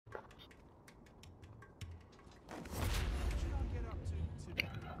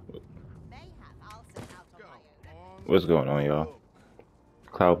What's going on, y'all?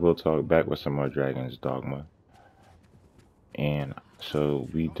 Cloud will talk back with some more Dragons Dogma. And so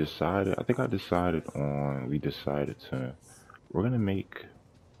we decided, I think I decided on, we decided to, we're going to make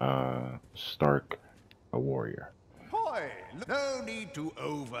Stark a warrior. Boy, no need to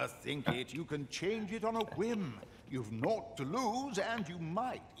overthink it. You can change it on a whim. You've naught to lose, and you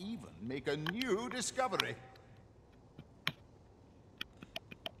might even make a new discovery.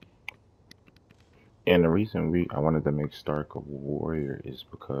 And the reason I wanted to make Stark a warrior is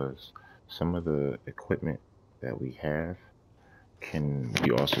because some of the equipment that we have can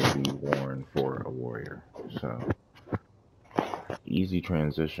be also be worn for a warrior. So easy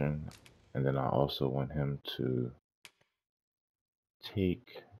transition. And then I also want him to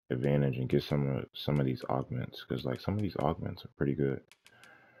take advantage and get some of these augments, because like some of these augments are pretty good.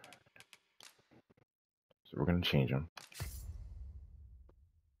 So we're gonna change them.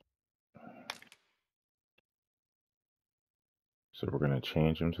 So we're gonna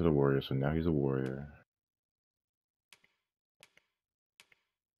change him to the warrior. So now he's a warrior.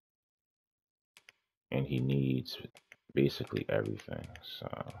 And he needs basically everything. So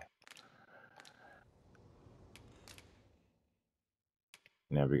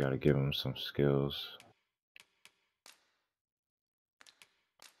now we gotta give him some skills.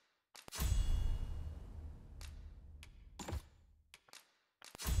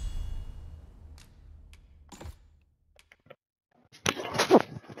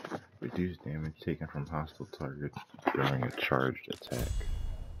 Reduce damage taken from hostile targets during a charged attack.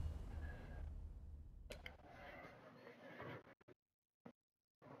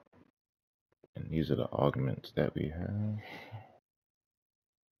 And these are the augments that we have.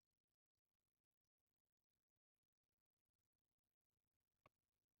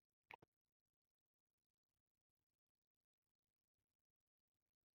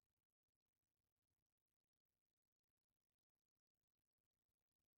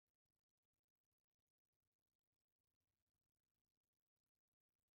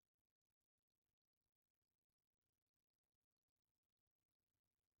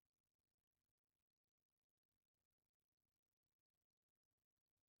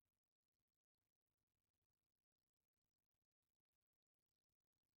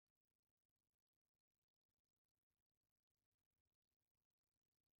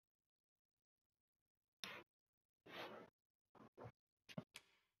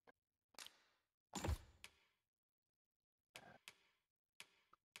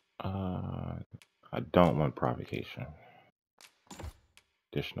 I don't want provocation.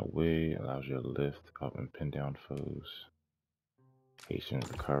 Additional weight allows you to lift up and pin down foes. Patient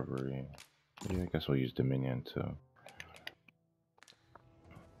recovery. Yeah, I guess we'll use Dominion too.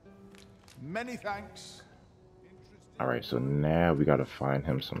 Many thanks. Alright, so now we gotta find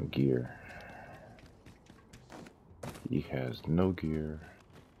him some gear. He has no gear.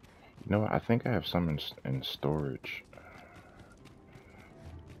 You know what? I think I have some in storage.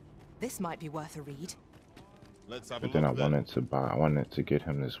 This might be worth a read. Let's have But a then look then. I wanted to get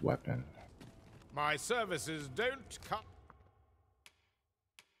him this weapon. My services don't cut.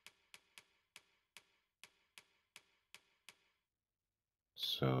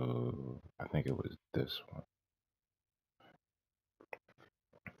 So I think it was this one.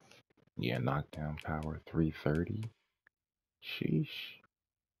 Yeah, knockdown power 330. Sheesh.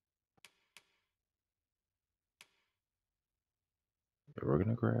 Yeah, we're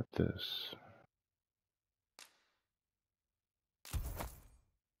gonna grab this.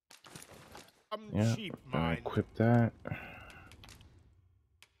 Yeah, Cheap gonna mind. equip that.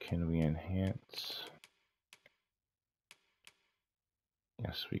 Can we enhance?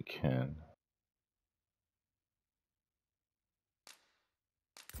 Yes, we can.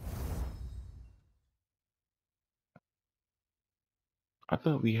 I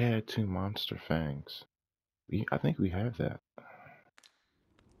thought we had 2 monster fangs. I think we have that.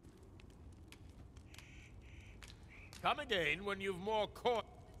 Come again when you've more core.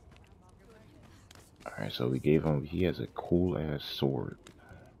 Alright, so we gave him, he has a cool ass sword.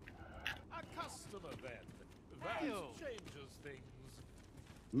 A customer then. That changes things.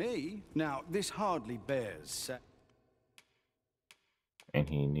 Me? Now, this hardly bears. And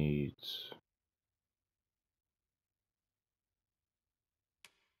he needs...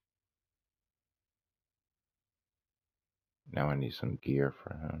 Now I need some gear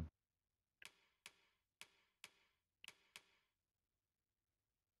for him.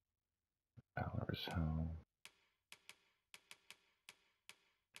 Valor's helm.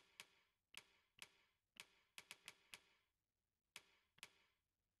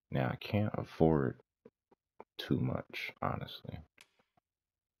 Now I can't afford too much, honestly.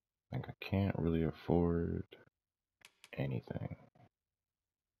 Like I can't really afford anything.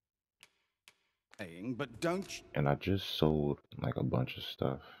 But don't... And I just sold like a bunch of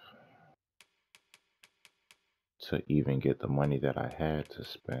stuff to even get the money that I had to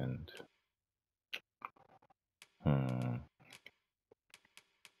spend. I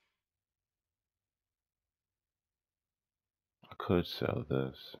could sell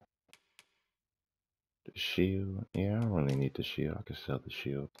this. The shield? Yeah, I don't really need the shield. I could sell the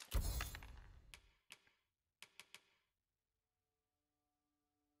shield.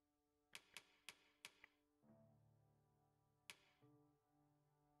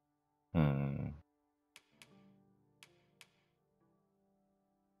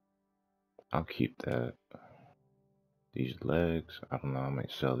 I'll keep that. These legs, I don't know, I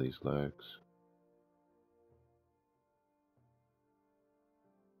might sell these legs.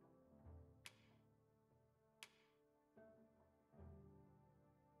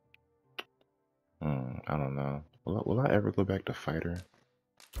 I don't know. Will I ever go back to fighter?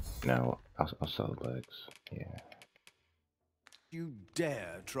 No, I'll sell the legs. Yeah. You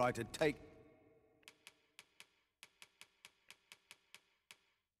dare try to take...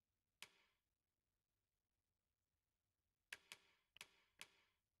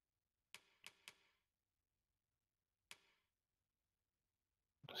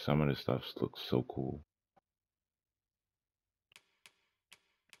 Some of this stuff looks so cool.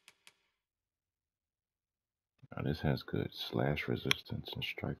 Now this has good slash resistance and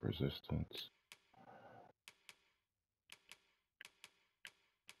strike resistance.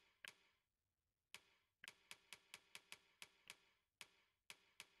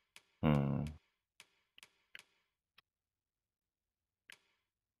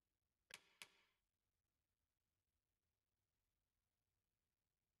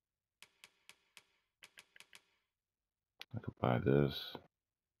 I could buy this.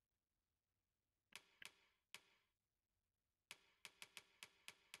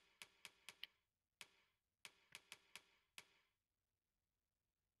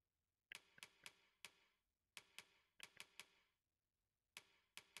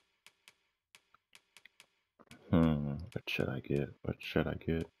 What should I get? What should I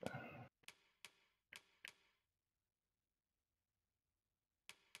get?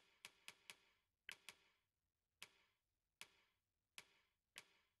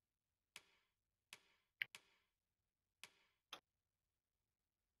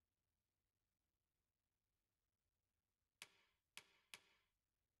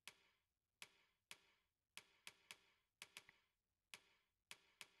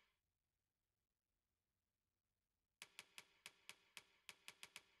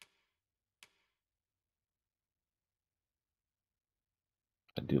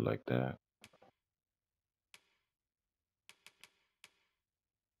 I do like that.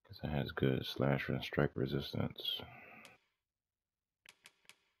 Because it has good slash and strike resistance.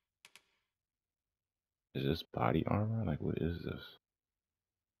 Is this body armor? Like, what is this?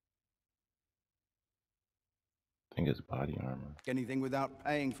 I think it's body armor. Anything without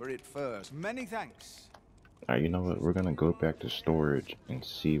paying for it first. Many thanks. Alright, you know what? We're gonna go back to storage and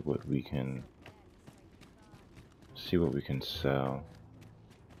see what we can sell.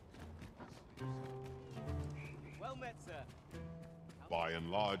 Well met, sir. By and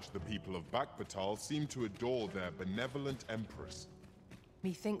large, the people of Bakbatal seem to adore their benevolent empress.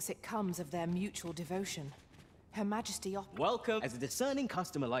 Methinks it comes of their mutual devotion. Her Majesty Welcome. As a discerning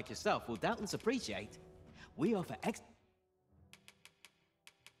customer like yourself will doubtless appreciate, we offer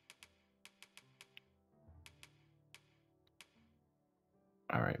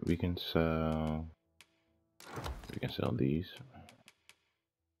Alright, we can sell these.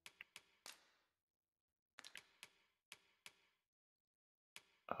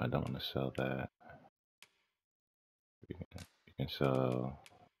 I don't want to sell that. We can sell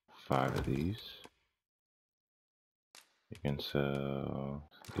 5 of these. You can sell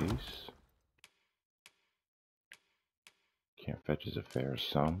these. Can't fetches a fair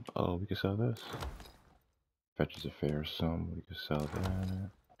sum. Oh, we can sell this. Fetches a fair sum. We can sell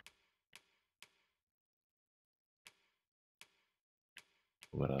that.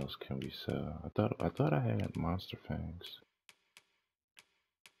 What else can we sell? I thought I had monster fangs.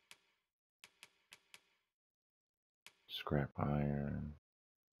 Scrap iron.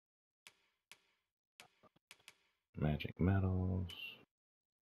 Magic metals.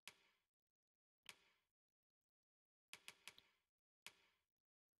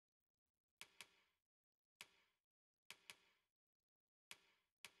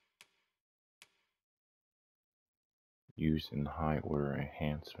 Used in high order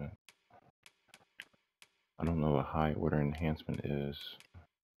enhancement. I don't know what high order enhancement is.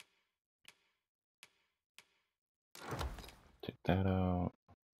 Take that out.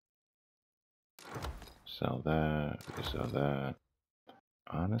 Sell that. We can sell that.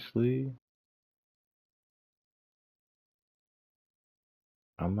 Honestly,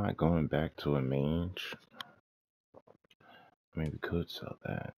 I'm not going back to a mange. I mean, we could sell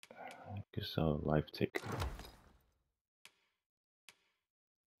that. We could sell a life taker.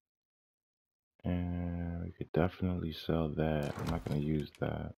 And we could definitely sell that. I'm not going to use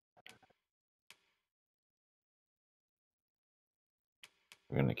that.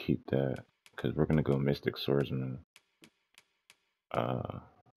 We're going to keep that because we're going to go Mystic Swordsman.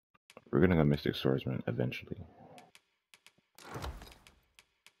 We're going to go Mystic Swordsman eventually.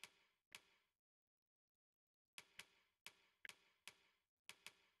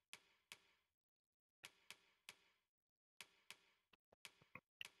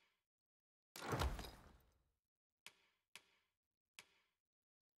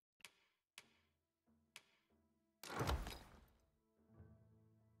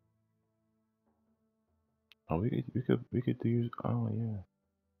 Oh, we could use. Oh yeah.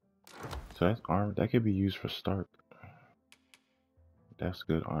 So that's armor. That could be used for Stark. That's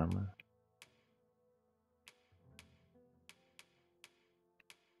good armor.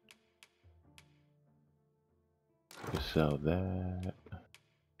 We could sell that.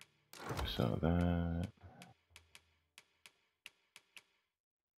 We could sell that.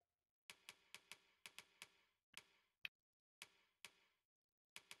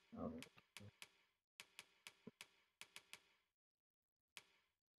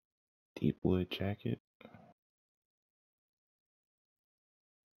 Deep wood jacket.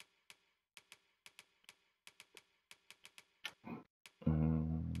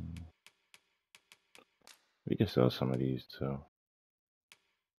 We could sell some of these too.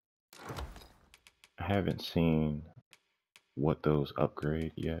 I haven't seen what those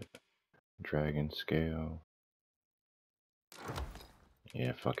upgrade yet. Dragon scale.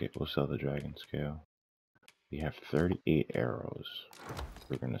 Yeah, fuck it. We'll sell the dragon scale. We have 38 arrows.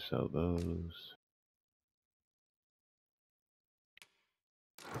 We're gonna sell those.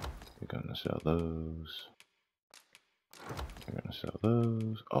 We're gonna sell those. We're gonna sell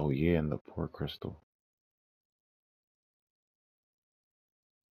those. Oh yeah, and the poor crystal.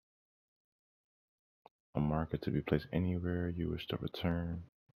 A marker to be placed anywhere you wish to return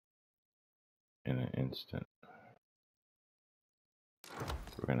in an instant.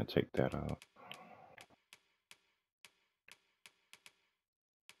 We're gonna take that out.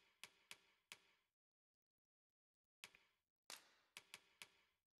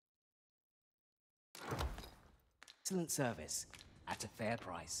 Excellent service at a fair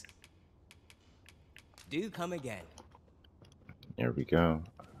price. Do come again. There we go.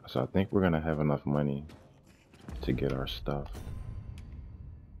 So I think we're gonna have enough money to get our stuff.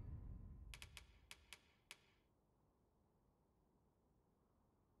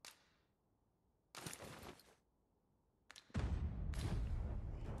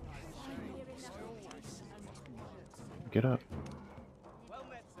 Get up. Well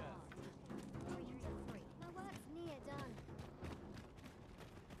met, sir. My work's near done.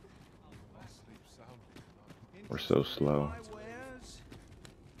 We're so slow.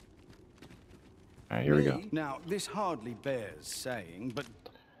 Alright, here we go. Now, this hardly bears saying, but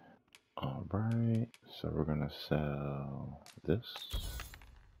Alright, so we're gonna sell this.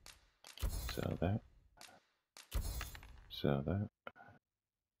 Sell that. Sell that.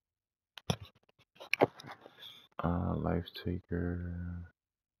 Life taker.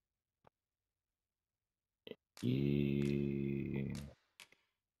 Yeah.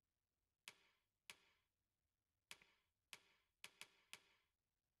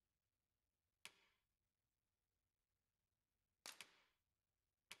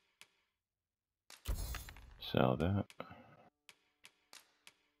 Sell that.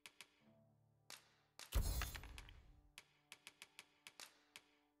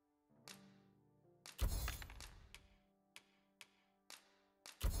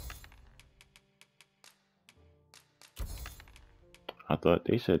 I thought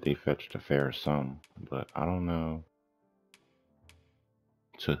they said they fetched a fair sum, but I don't know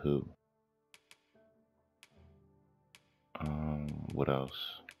to who. What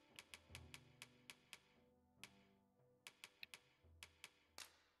else?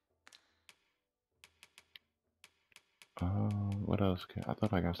 What else? I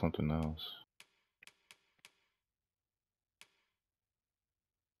thought I got something else.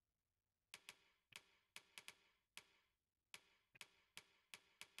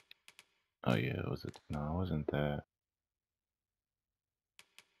 Oh yeah, was it? No, it wasn't that.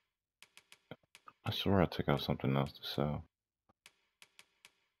 I swear I took out something else to sell.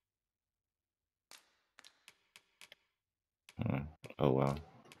 Oh well.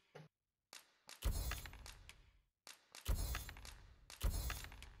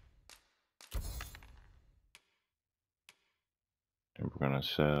 And we're gonna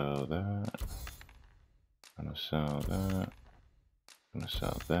sell that. Gonna sell that. Gonna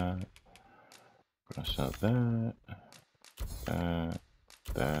sell that. Gonna sell that.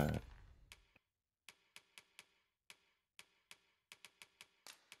 That.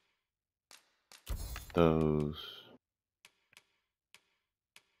 Those.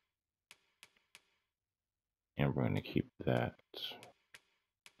 And we're gonna keep that.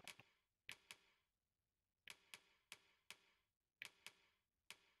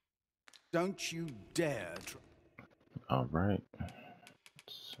 Don't you dare try. All right. Let's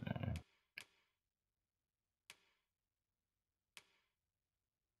see.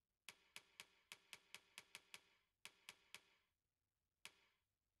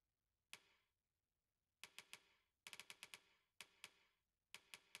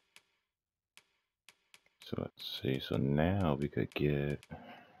 So let's see. So now we could get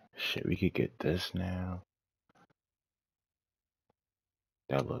shit. We could get this now.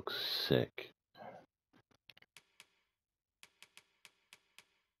 That looks sick.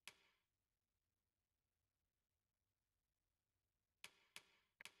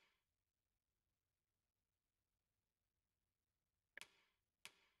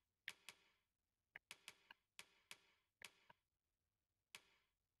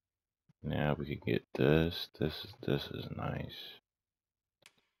 Now we could get this. This is nice.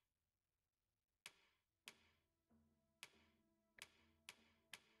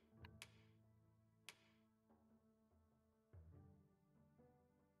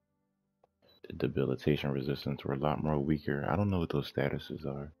 The debilitation resistance were a lot more weaker. I don't know what those statuses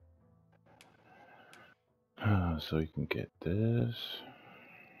are. So you can get this.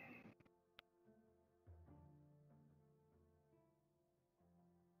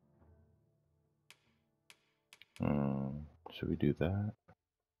 Should we do that?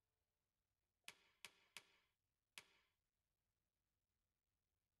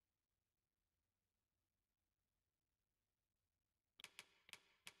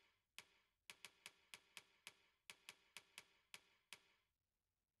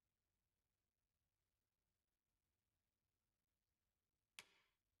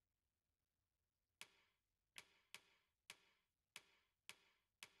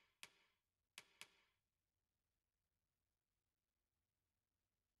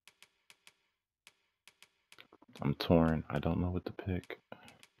 I'm torn. I don't know what to pick.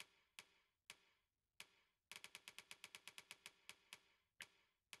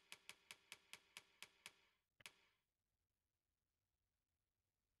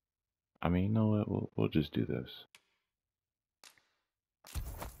 I mean, you know what? We'll just do this.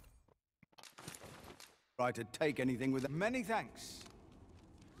 Try to take anything with many thanks.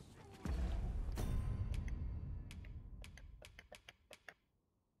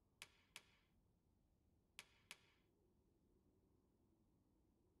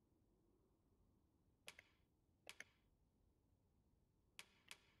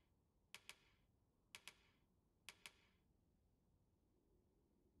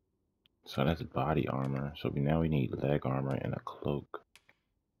 So that's body armor. So now we need leg armor and a cloak.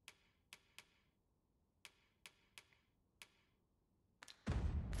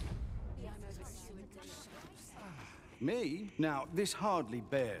 Me? Now, this hardly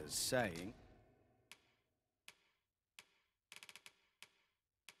bears saying.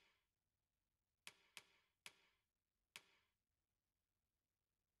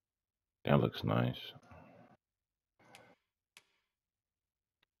 That looks nice.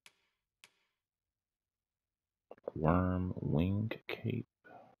 Worm wing cape.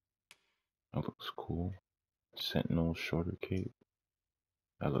 That looks cool. Sentinel shorter cape.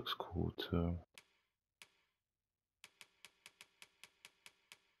 That looks cool too.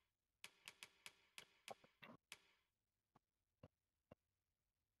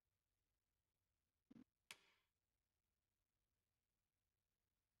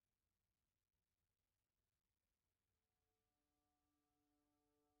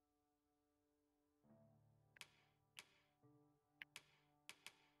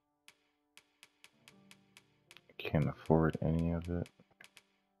 Can't afford any of it.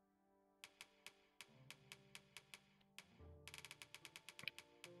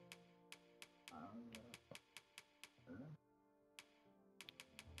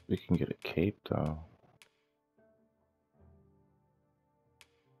 We can get a cape though.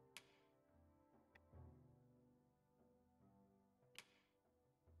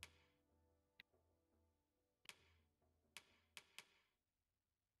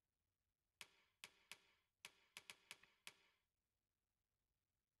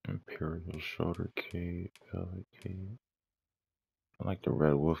 Imperial shoulder cape, velvet cape. I like the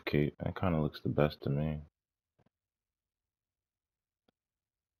red wolf cape. That kind of looks the best to me.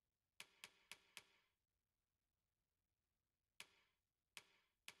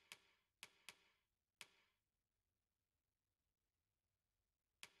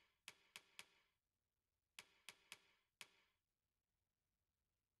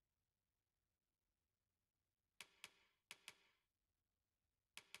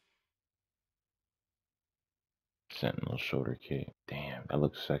 Sentinel shoulder cape. Damn, that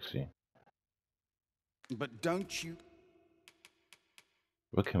looks sexy. But don't you...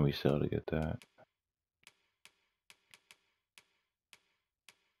 What can we sell to get that?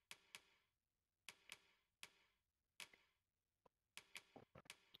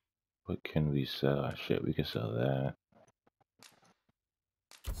 What can we sell? Shit, we can sell that.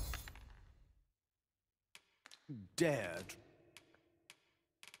 dared.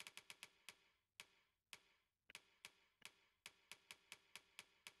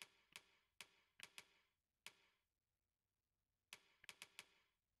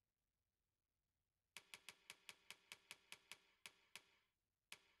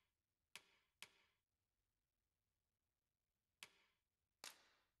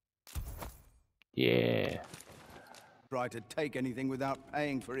 Yeah. Try to take anything without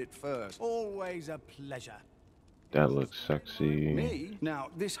paying for it first. Always a pleasure. That looks sexy. Me? Now,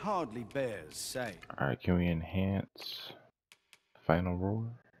 this hardly bears saying. Alright, can we enhance Final Roar?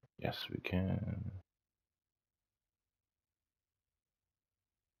 Yes, we can.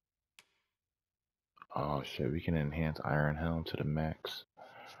 Oh shit, we can enhance Iron Helm to the max.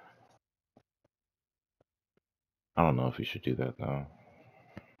 I don't know if we should do that though.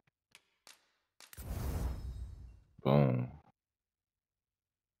 Boom.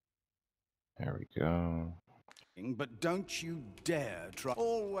 There we go. But don't you dare try.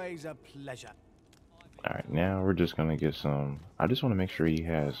 Always a pleasure. Alright, now we're just gonna get some. I just want to make sure he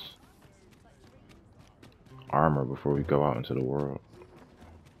has armor before we go out into the world.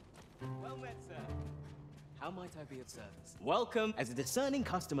 Well met, sir. How might I be of service? Welcome. As a discerning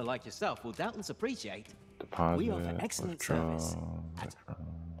customer like yourself will doubtless appreciate, Deposit. we offer excellent withdraw, service. withdraw.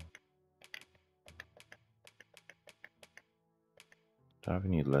 Do I have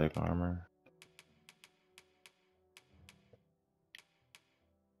any leg armor?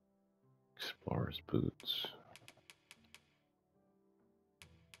 Explorer's boots.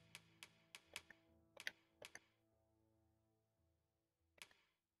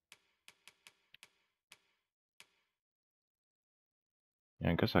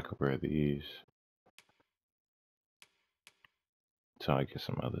 Yeah, I guess I could wear these until I get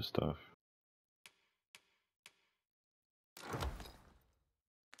some other stuff.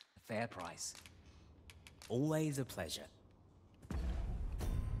 Fair price. Always a pleasure.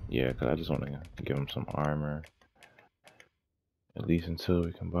 Yeah, because I just want to give him some armor. At least until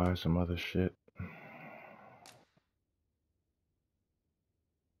we can buy some other shit.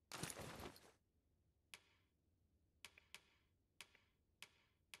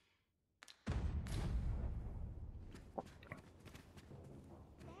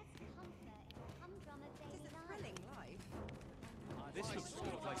 This looks as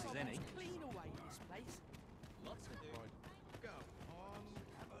good a place as any.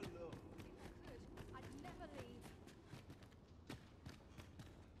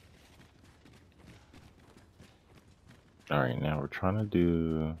 Alright, now we're trying to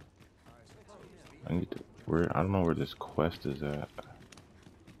do. I need to. I don't know where this quest is at.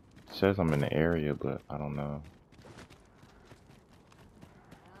 It says I'm in the area, but I don't know.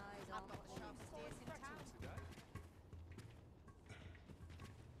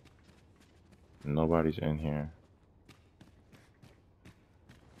 Nobody's in here.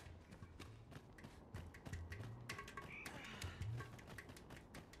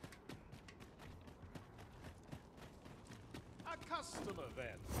 A customer then.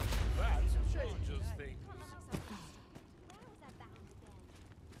 That changes things.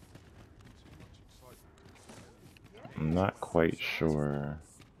 I'm not quite sure.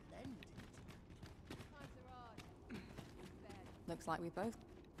 Looks like we both.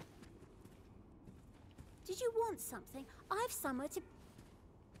 Did you want something? I've somewhere to...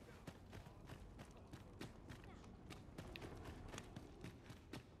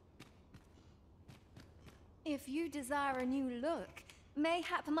 If you desire a new look,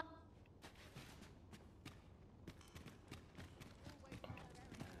 mayhap my...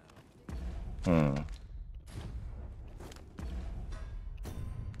 Hmm.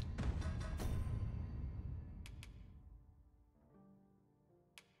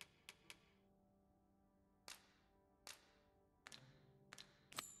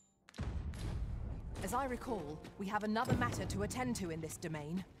 As I recall, we have another matter to attend to in this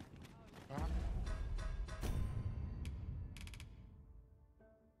domain.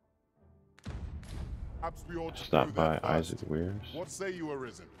 Perhaps we ought to Stop go by there first. Isaac Ware's. What say you,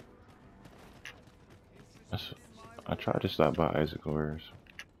 Arisen? I tried to stop by Isaac Ware's.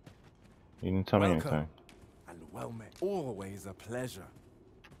 You didn't tell me anything. And well met. Always a pleasure.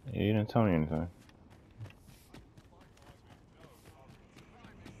 Yeah, you didn't tell me anything.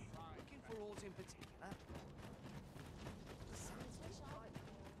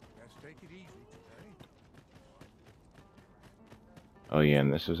 Let's take it easy today. Oh yeah,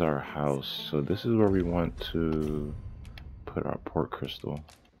 and this is our house. So this is where we want to put our port crystal.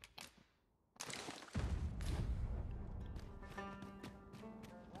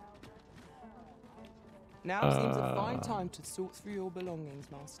 Now seems a fine time to sort through your belongings,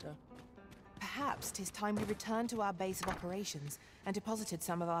 Master. Perhaps 'tis time we returned to our base of operations and deposited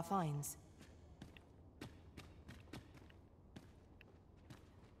some of our finds.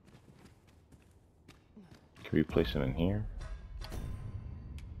 Can we place it in here?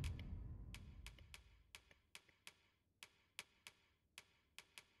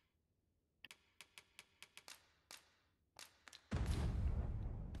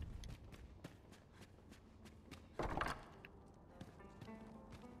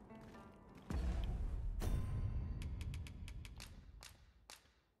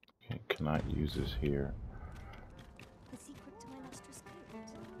 Okay, cannot use this here. The secret to my lustrous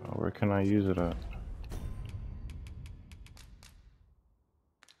coat. Oh, where can I use it at?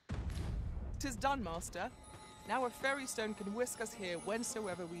 'Tis done, Master. Now a fairy stone can whisk us here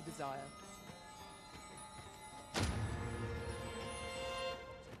whensoever we desire.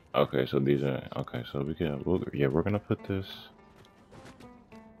 Okay, so these are okay. So we can, yeah, we're gonna put this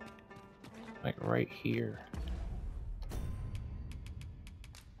like right here.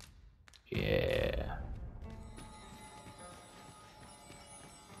 Yeah.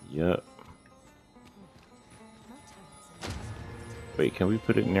 Yep. Wait, can we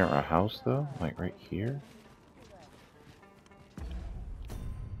put it near our house though? Like right here?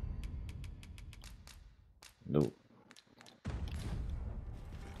 Nope.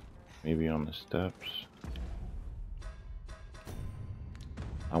 Maybe on the steps.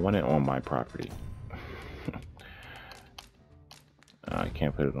 I want it on my property. I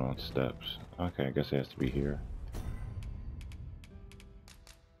can't put it on steps. Okay, I guess it has to be here.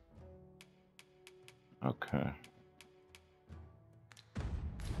 Okay.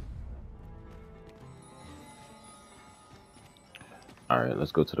 Alright,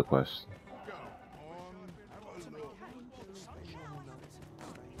 let's go to the quest.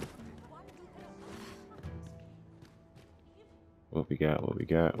 What we got? What we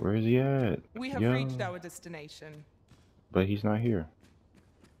got? Where is he at? We have Yo. reached our destination. But he's not here.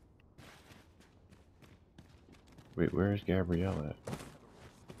 Wait, where is Gabrielle at?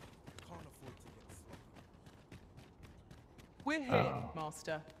 We're here,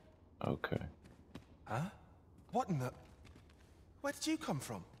 Master. Okay. Huh? What in the... Where did you come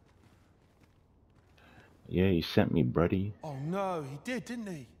from? Yeah, he sent me, buddy. Oh no, he did, didn't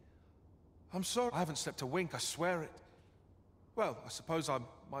he? I'm sorry. I haven't slept a wink, I swear it. Well, I suppose I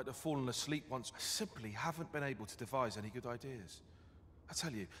might have fallen asleep once. I simply haven't been able to devise any good ideas. I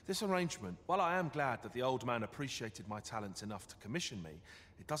tell you, this arrangement, while I am glad that the old man appreciated my talents enough to commission me,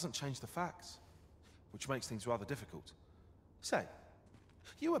 it doesn't change the facts, which makes things rather difficult. Say,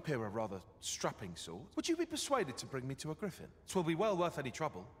 you appear a rather strapping sort. Would you be persuaded to bring me to a griffin? 'Twill be well worth any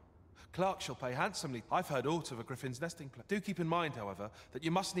trouble. Clark shall pay handsomely. I've heard aught of a griffin's nesting place. Do keep in mind, however, that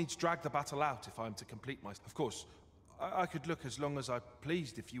you must needs drag the battle out if I am to complete my... Of course, I could look as long as I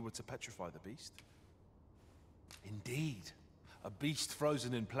pleased if you were to petrify the beast. Indeed. A beast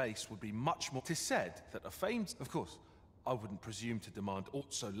frozen in place would be much more... 'Tis said that a famed... Of course, I wouldn't presume to demand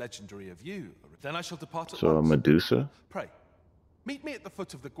aught so legendary of you. Then I shall depart at So a once. Medusa? Pray, meet me at the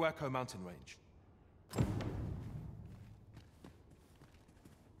foot of the Guerco mountain range.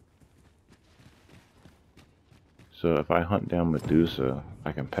 So if I hunt down Medusa,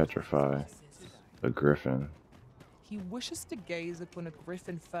 I can petrify a griffin. He wishes to gaze upon a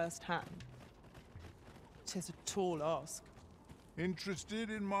griffin firsthand. 'Tis a tall ask. Interested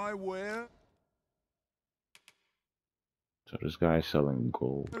in my wares? So this guy's selling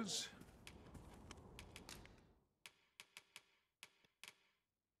gold.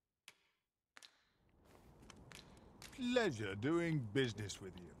 Pleasure doing business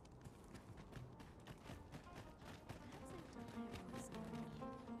with you.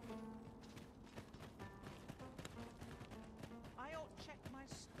 I ought check my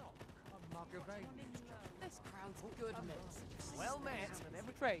stock of Margravania. This crowd's good, miss. Well met.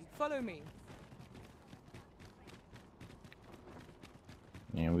 Pray, follow me.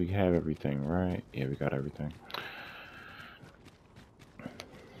 And we have everything, right? Yeah, we got everything.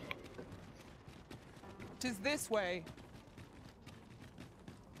 Tis this way.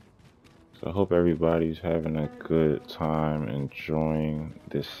 So I hope everybody's having a good time enjoying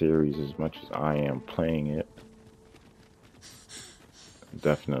this series as much as I am playing it.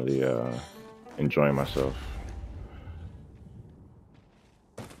 Definitely enjoying myself.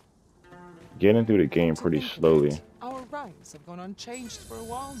 Getting through the game pretty slowly. Our ranks have gone unchanged for a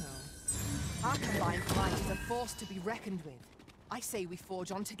while now. Our combined might is a force to be reckoned with. I say we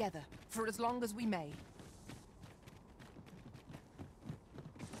forge on together, for as long as we may.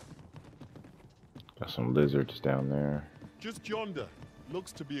 Got some lizards down there. Just yonder.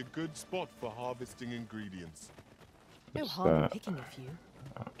 Looks to be a good spot for harvesting ingredients. No What's harm in that? picking a few.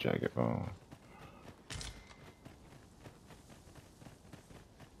 Oh, jagged bone.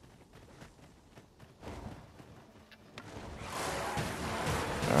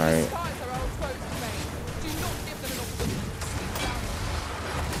 Alright. Skies are our foes remain. Do not give them an opportunity to sneak down.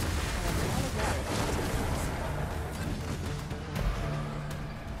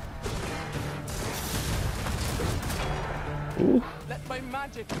 Oof. Let my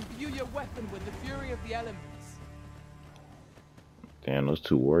magic imbue your weapon with the fury of the elements. Damn, those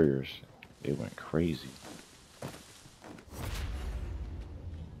two warriors, they went crazy.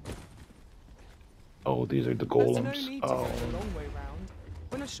 Oh, these are the golems. There's no need to go the long way round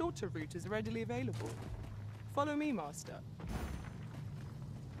when a shorter route is readily available. Follow me, Master.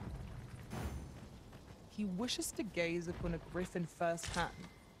 He wishes to gaze upon a griffin firsthand.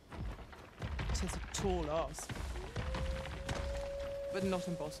 'Tis a tall ask, but not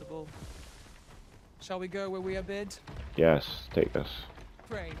impossible. Shall we go where we are bid? Yes, take us.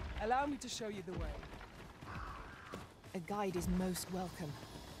 Pray, allow me to show you the way. A guide is most welcome.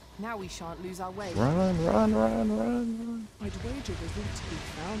 Now we shan't lose our way. Run, run, run, run, run. I'd wager there's route to be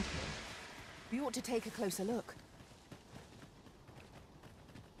found here. We ought to take a closer look.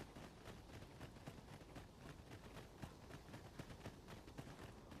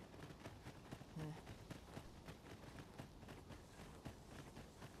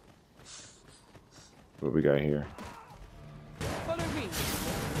 What we got here? Follow me.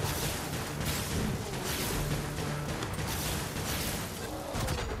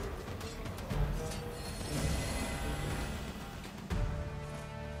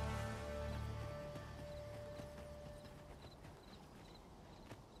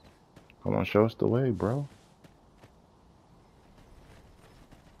 Come on, show us the way, bro.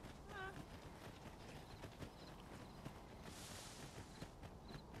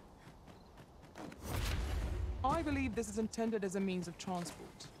 I believe this is intended as a means of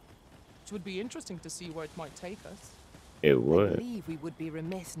transport. It would be interesting to see where it might take us. It I would. believe we would be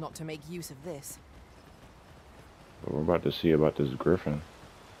remiss not to make use of this. But we're about to see about this griffin.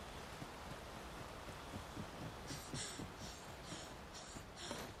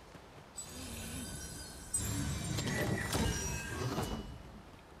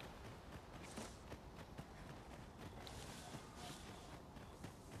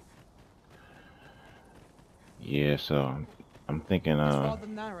 Yeah, so I'm thinking It's rather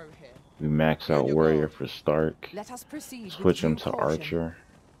narrow here. we max out warrior for Stark. Let us proceed. Switch him with to due caution. archer.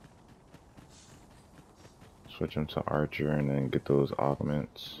 Switch him to archer and then get those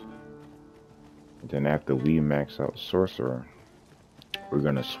augments. Then after we max out sorcerer, we're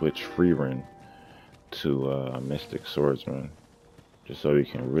gonna switch Freerin to mystic swordsman, just so we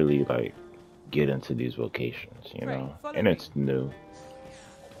can really like get into these vocations, you Right, know. follow And me. it's new.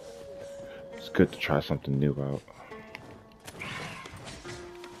 It's good to try something new out.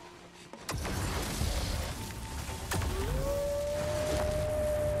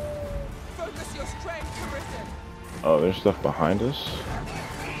 Focus your strength, Griffin. Oh, there's stuff behind us.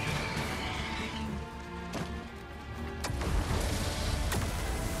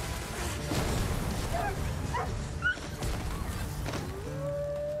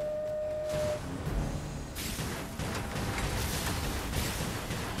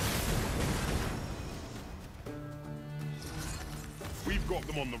 We've got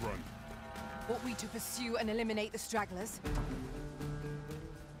them on the run. Ought we to pursue and eliminate the stragglers?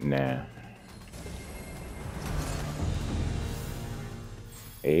 Nah.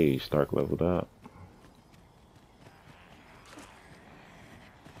 Hey, Stark leveled up.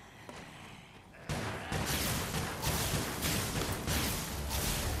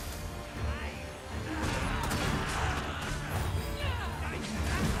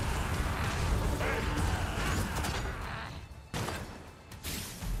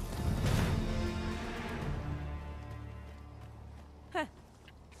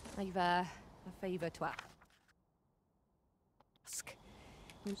 I've a favour to ask.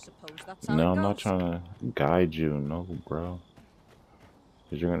 I suppose that's how No, it I'm not goes. trying to guide you, no, bro.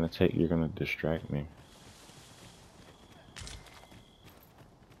 Because you're gonna distract me.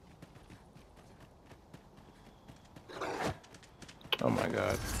 Oh my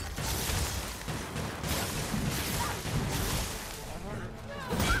god.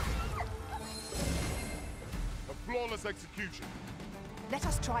 A flawless execution. Let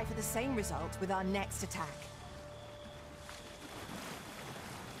us try for the same result with our next attack.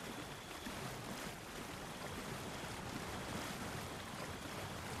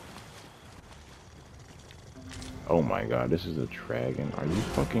 Oh my god, this is a dragon. Are you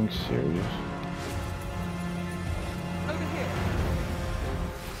fucking serious? Over here.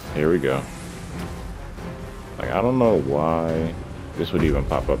 Here we go. Like, I don't know why this would even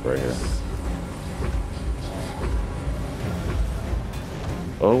pop up right here.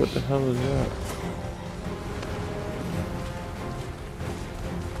 Oh, what the hell is that?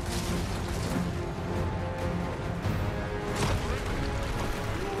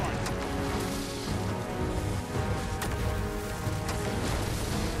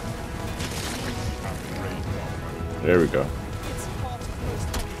 There we go. It's part of his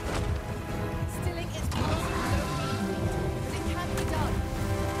contract. Stilling its pulse is no mean feat, but it can be done.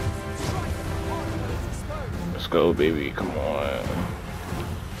 Strike hard when it's exposed. Let's go, baby. Come on.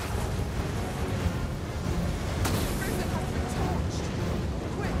 Griffin has been torched.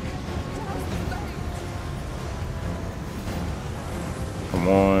 Quick, douse the flames. Come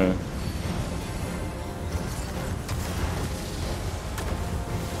on.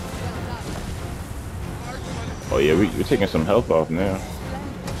 Oh yeah, we're taking some health off now.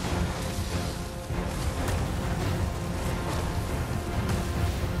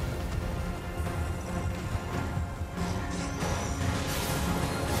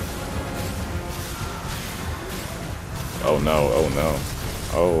 Oh no, oh no.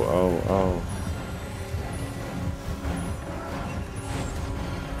 Oh.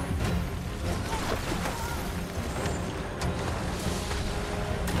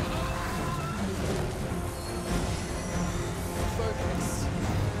 Focus.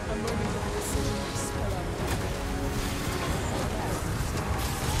 A moment of decision may spell out.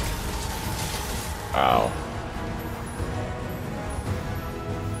 Ow.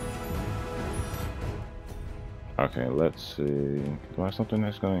 Okay, let's see. Do I have something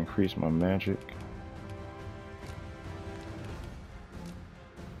that's gonna increase my magic?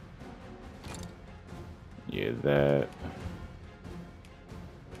 Yeah, that.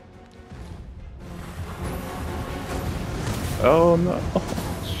 Oh no. Oh,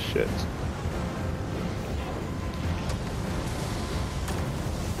 shit.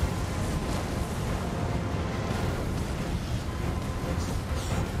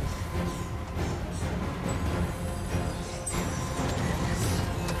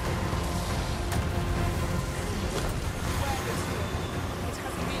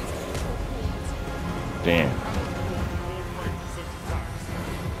 Damn.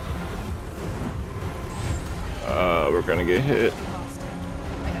 We're gonna get hit. I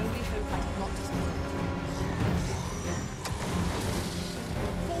only hope I did not disappoint.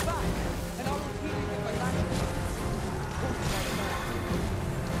 Fall back, and I'll repeat it with my magic.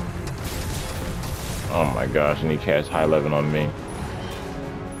 Oh my gosh, and he cast high level on me.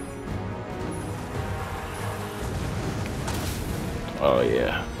 Oh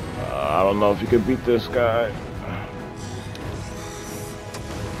yeah. I don't know if you could beat this guy.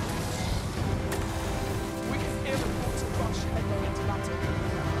 We can hear reports of rush headlong into battle.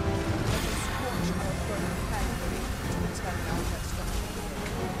 Let us squash our foe carefully to return our destruction.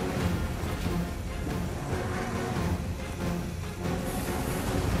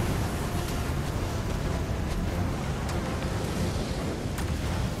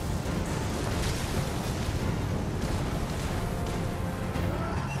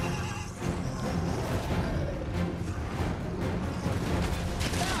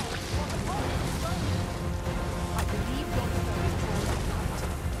 I believe your foe is drawn that fight.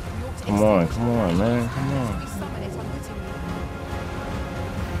 You ought to Come on, extend come your on, range man, come on. as we summon it unwittingly.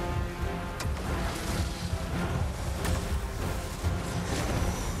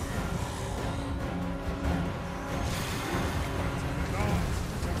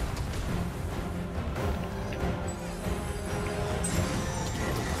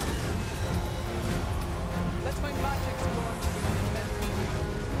 Let my magic work to the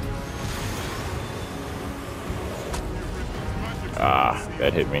Ah,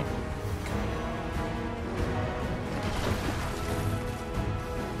 that hit me.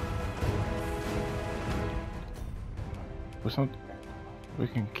 What's something? We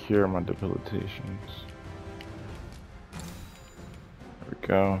can cure my debilitations. There we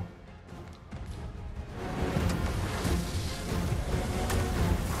go.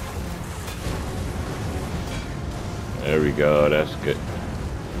 There we go. That's good.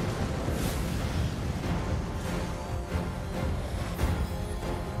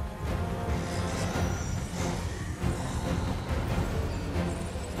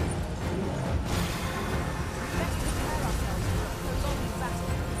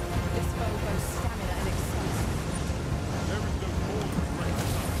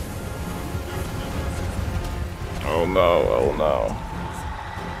 Oh no, oh no.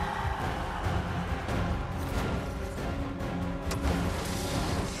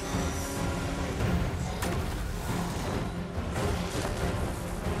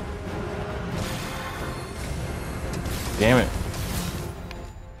 Damn it.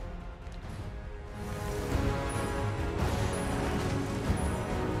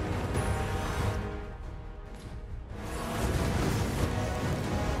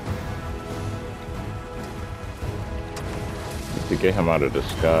 To get him out of the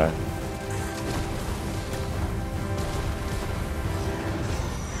sky.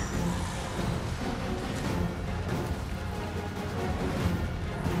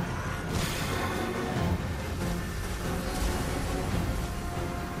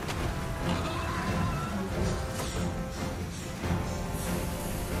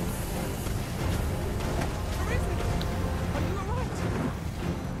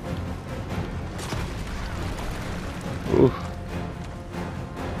 Oof.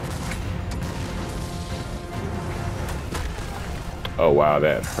 Oh wow,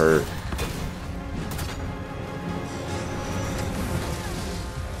 that hurt. This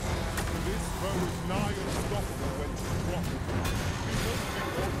foe is nigh unstoppable when struck.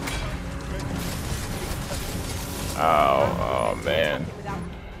 Oh man.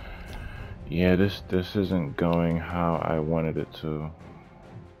 Yeah, this isn't going how I wanted it to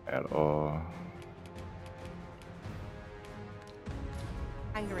at all.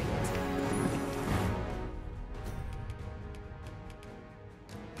 Angering it.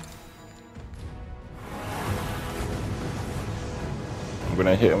 I'm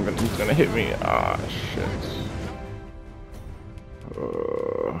gonna hit. He's gonna hit me. Ah, shit.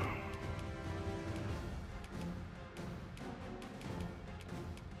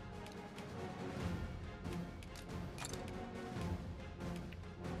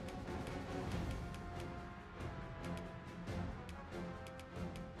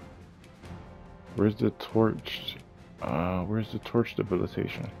 Where's the torch? Where's the torch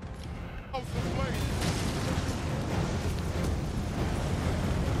debilitation?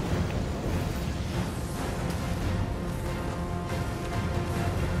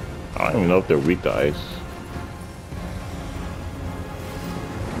 I don't even know if they're weak to ice.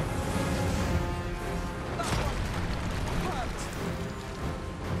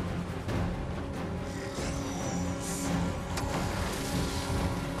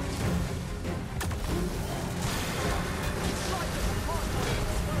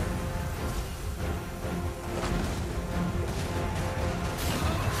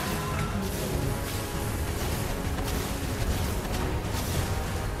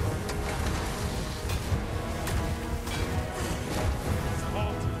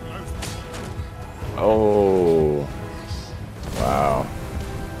 Oh, wow.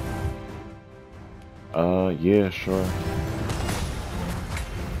 Yeah, sure.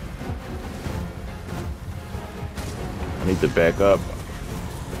 I need to back up.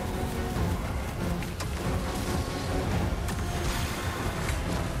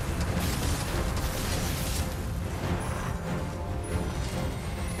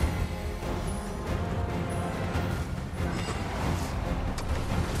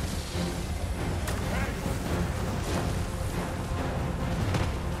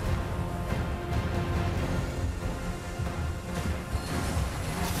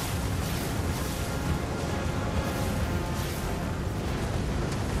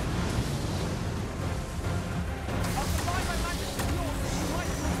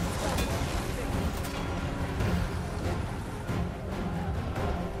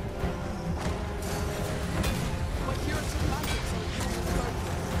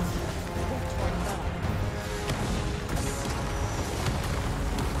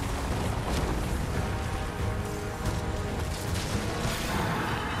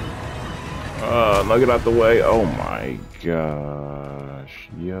 No, get out the way. Oh my gosh.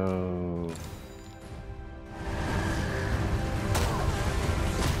 Yo.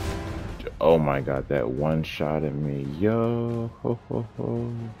 Oh my god, that one shot at me. Yo. Ho, ho,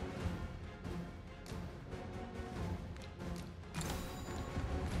 ho.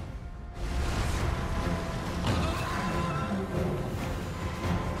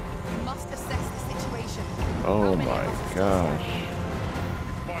 Oh my gosh.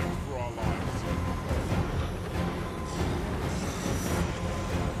 Fight for our lives.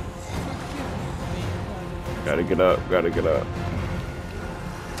 Gotta get up, gotta get up.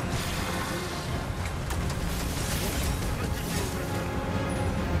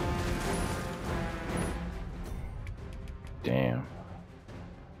 Damn.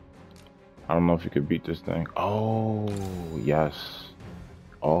 I don't know if you could beat this thing. Oh, yes.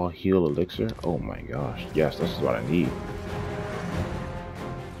 All heal elixir? Oh my gosh. Yes, this is what I need.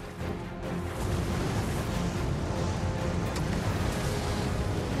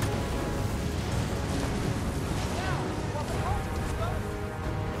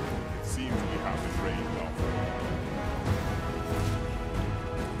 It seems we have it rained off.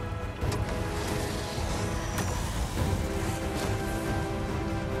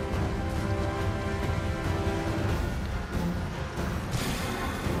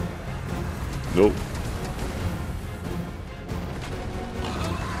 Nope.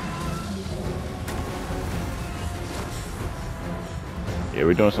 Yeah,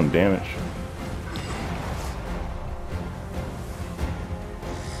 we're doing some damage.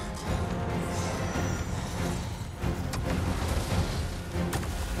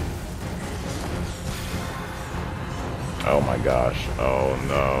 Oh my gosh. Oh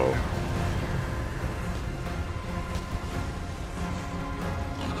no.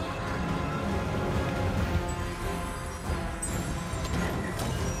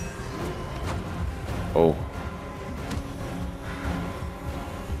 Oh.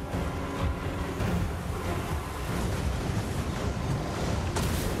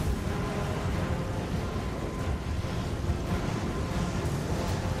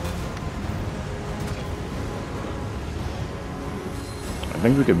 I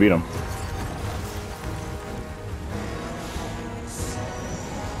think we could beat him.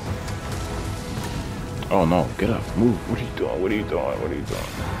 Oh no, get up, move. What are you doing? What are you doing? What are you doing?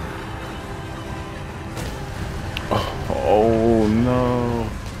 Oh no.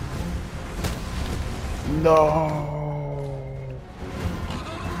 No.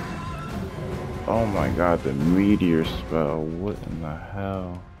 Oh my god, the meteor spell. What in the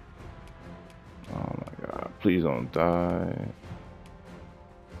hell? Oh my god, please don't die.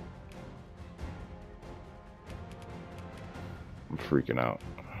 I'm freaking out.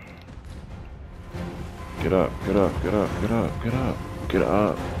 Get up, get up, get up, get up, get up, get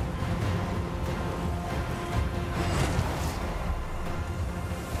up.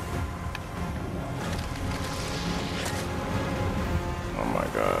 Oh my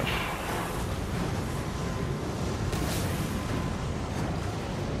gosh.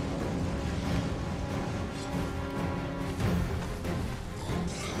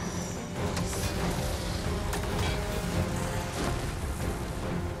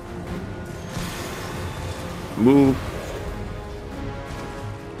 Move.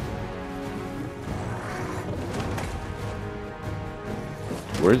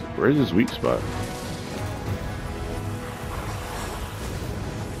 Where's his weak spot?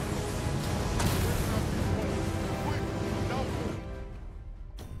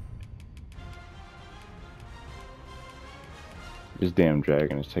 This damn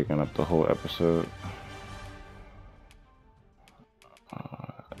dragon is taking up the whole episode.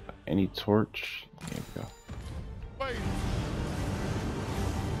 Any torch? There we go. Wait.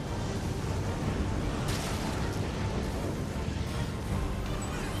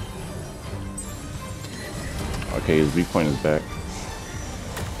 Okay, his weak point is back.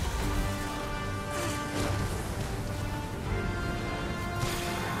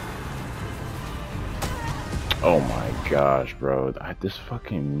 Oh my gosh, bro. This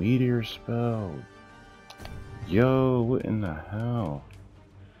fucking meteor spell. Yo, what in the hell?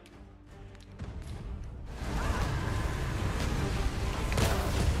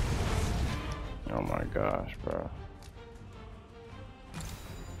 Oh my gosh, bro.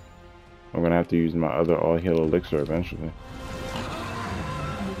 I'm gonna have to use my other all heal elixir eventually.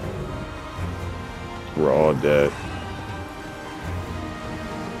 We're all dead.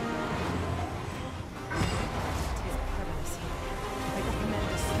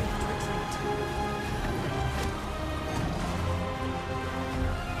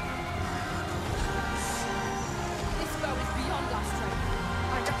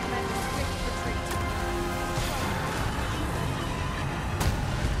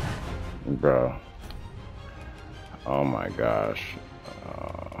 Bro. Oh my gosh.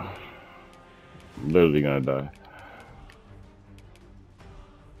 Literally gonna die.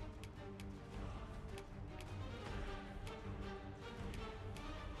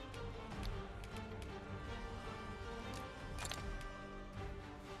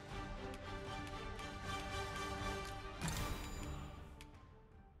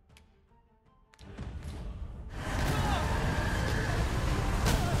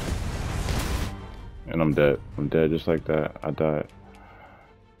 And I'm dead. I'm dead just like that. I died.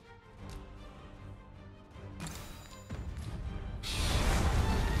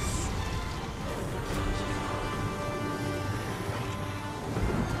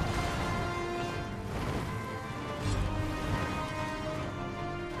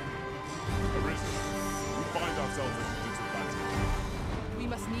 We find ourselves at a disadvantage. We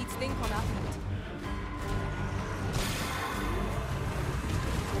must needs think on our feet.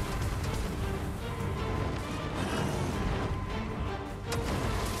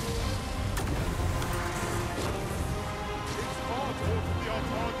 It's hard to be our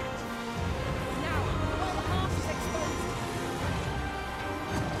target. Now, while the heart is exposed.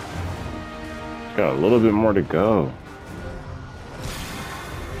 Got a little bit more to go.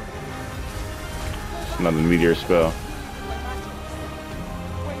 Another meteor spell.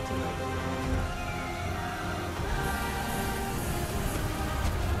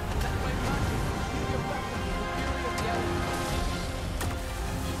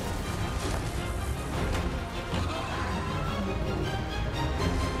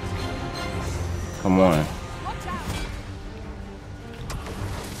 Come on. Watch out!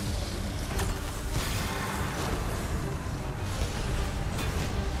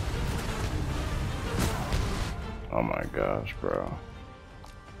 Oh my gosh, bro.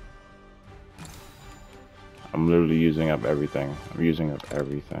 I'm literally using up everything. I'm using up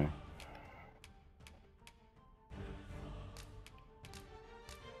everything.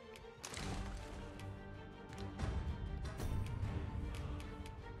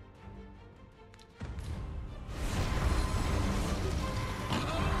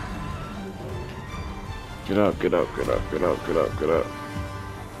 Get up, get up, get up, get up, get up, get up.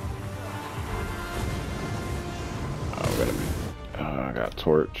 I'm gonna be. I got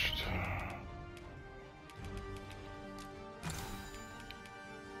torched.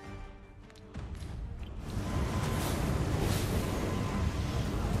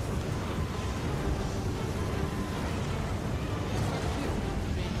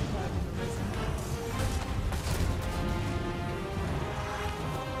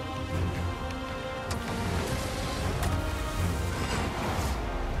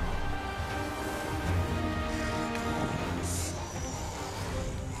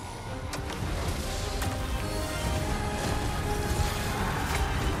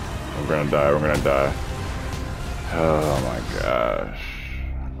 We're gonna die, we're gonna die. Oh my gosh.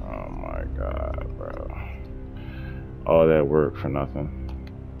 Oh my god, bro. All that work for nothing.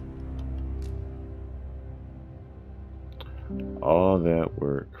 All that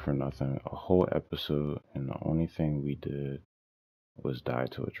work for nothing. A whole episode, and the only thing we did was die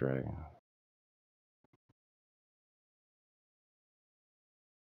to a dragon.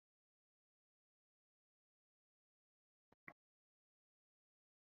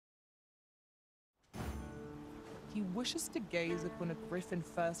 He wishes to gaze upon a griffin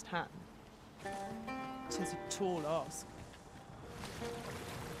firsthand. 'Tis a tall ask,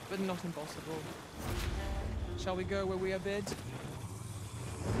 but not impossible. Shall we go where we are bid?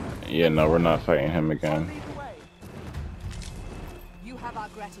 Yeah, no, we're not fighting him I'll again. lead the way. You have our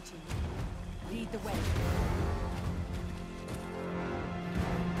gratitude. Lead the way.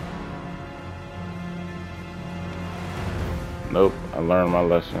 Nope, I learned my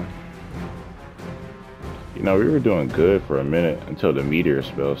lesson. You know, we were doing good for a minute until the meteor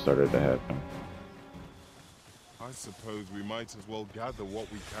spell started to happen. I suppose we might as well gather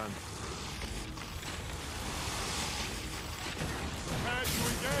what we can. Prepare to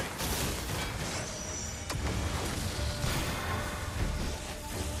engage!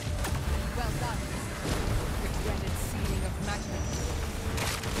 Well done. Quick-wended sealing of magnet.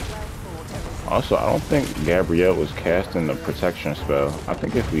 Well thought, Elizabeth. Also, I don't think Gabrielle was casting the protection spell. I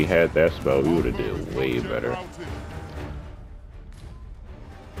think if we had that spell, we would have did way better. Routed.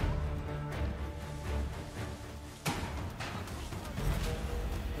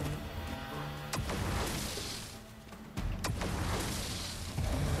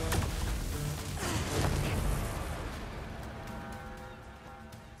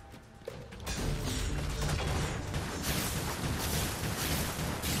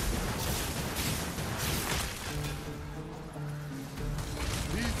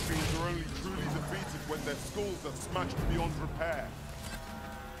 These fiends are only truly defeated when their skulls are smashed beyond repair.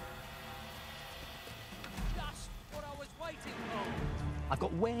 Just what I was waiting for. I've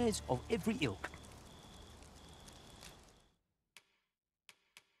got wares of every ilk.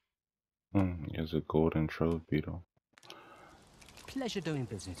 Here's a golden trove beetle. Pleasure doing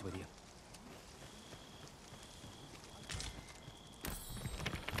business with you.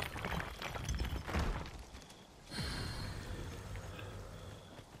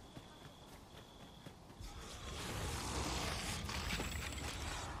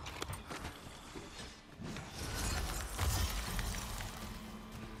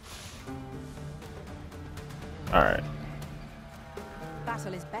 Alright.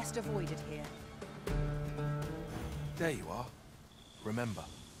 Battle is best avoided here. There you are. Remember,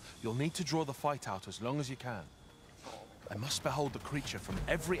 you'll need to draw the fight out as long as you can. I must behold the creature from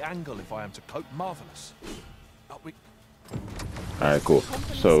every angle if I am to cope marvelous. Alright, cool.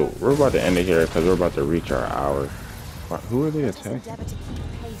 So we're about to end it here because we're about to reach our hour. Who are they attacking?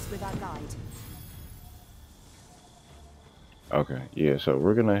 Okay, yeah, so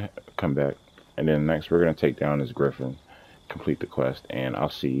we're gonna come back, and then next we're gonna take down this griffin, complete the quest, and I'll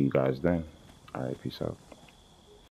see you guys then. Alright, peace out.